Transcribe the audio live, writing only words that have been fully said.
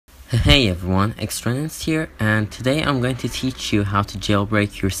Hey everyone, Xtrendence here, and today I'm going to teach you how to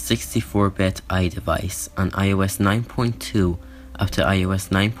jailbreak your 64-bit iDevice on iOS 9.2 up to iOS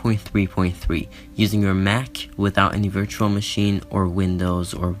 9.3.3 using your Mac without any virtual machine or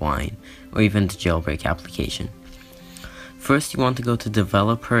Windows or Wine, or even the jailbreak application. First, you want to go to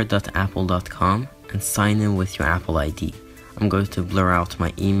developer.apple.com and sign in with your Apple ID. I'm going to blur out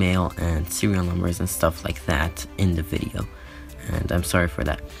my email and serial numbers and stuff like that in the video, and I'm sorry for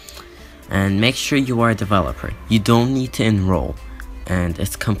that. And make sure you are a developer. You don't need to enroll, and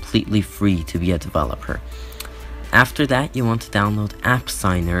it's completely free to be a developer. After that, you want to download App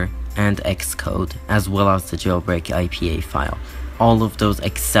Signer and Xcode, as well as the jailbreak IPA file. All of those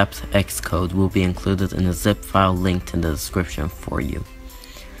except Xcode will be included in a zip file linked in the description for you.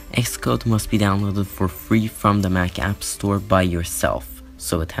 Xcode must be downloaded for free from the Mac App Store by yourself,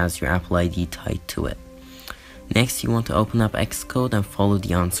 so it has your Apple ID tied to it. Next, you want to open up Xcode and follow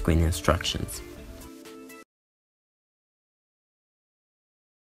the on-screen instructions.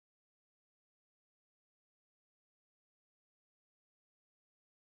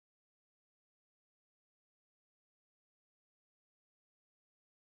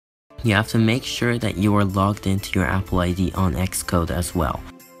 You have to make sure that you are logged into your Apple ID on Xcode as well.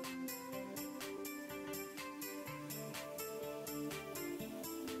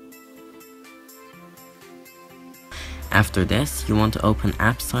 After this, you want to open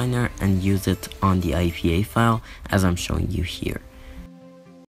App Signer and use it on the IPA file as I'm showing you here.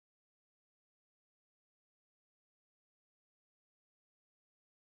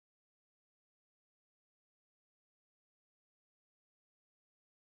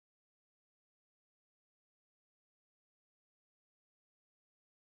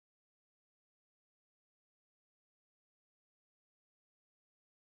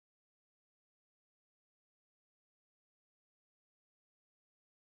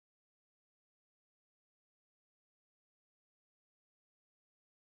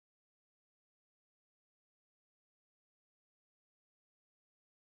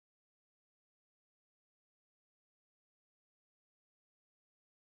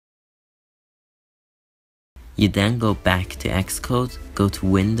 You then go back to Xcode, go to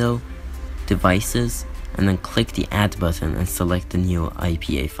Window, Devices, and then click the Add button and select the new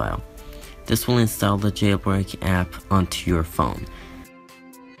IPA file. This will install the Jailbreak app onto your phone.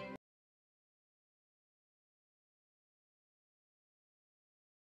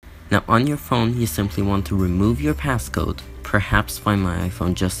 Now on your phone, you simply want to remove your passcode, perhaps find my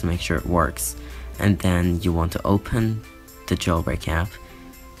iPhone just to make sure it works, and then you want to open the Jailbreak app,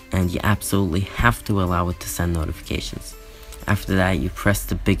 and you absolutely have to allow it to send notifications. After that, you press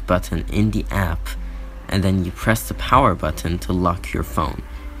the big button in the app, and then you press the power button to lock your phone.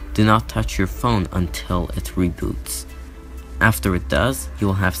 Do not touch your phone until it reboots. After it does, you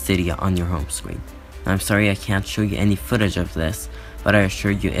will have Cydia on your home screen. Now, I'm sorry I can't show you any footage of this, but I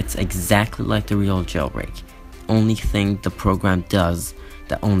assure you it's exactly like the real jailbreak. Only thing the program does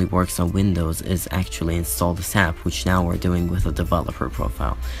that only works on Windows is actually install this app, which now we're doing with a developer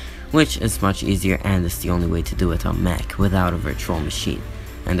profile, which is much easier and is the only way to do it on Mac without a virtual machine.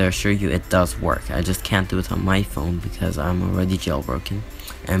 And I assure you it does work. I just can't do it on my phone because I'm already jailbroken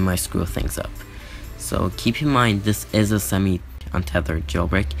and might screw things up. So keep in mind, this is a semi-untethered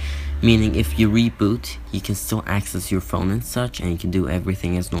jailbreak, meaning if you reboot, you can still access your phone and such, and you can do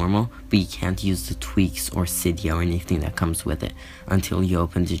everything as normal, but you can't use the tweaks or Cydia or anything that comes with it until you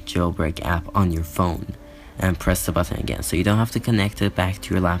open the jailbreak app on your phone and press the button again. So you don't have to connect it back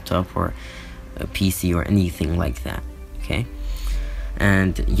to your laptop or a PC or anything like that, okay?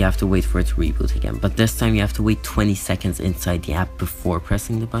 And you have to wait for it to reboot again, but this time you have to wait 20 seconds inside the app before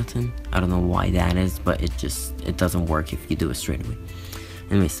pressing the button. I don't know why that is, but it doesn't work if you do it straight away.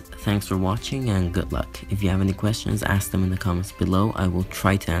 Anyways, thanks for watching and good luck. If you have any questions, ask them in the comments below. I will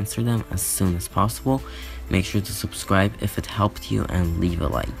try to answer them as soon as possible. Make sure to subscribe if it helped you and leave a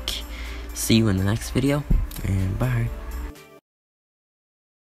like. See you in the next video, and bye.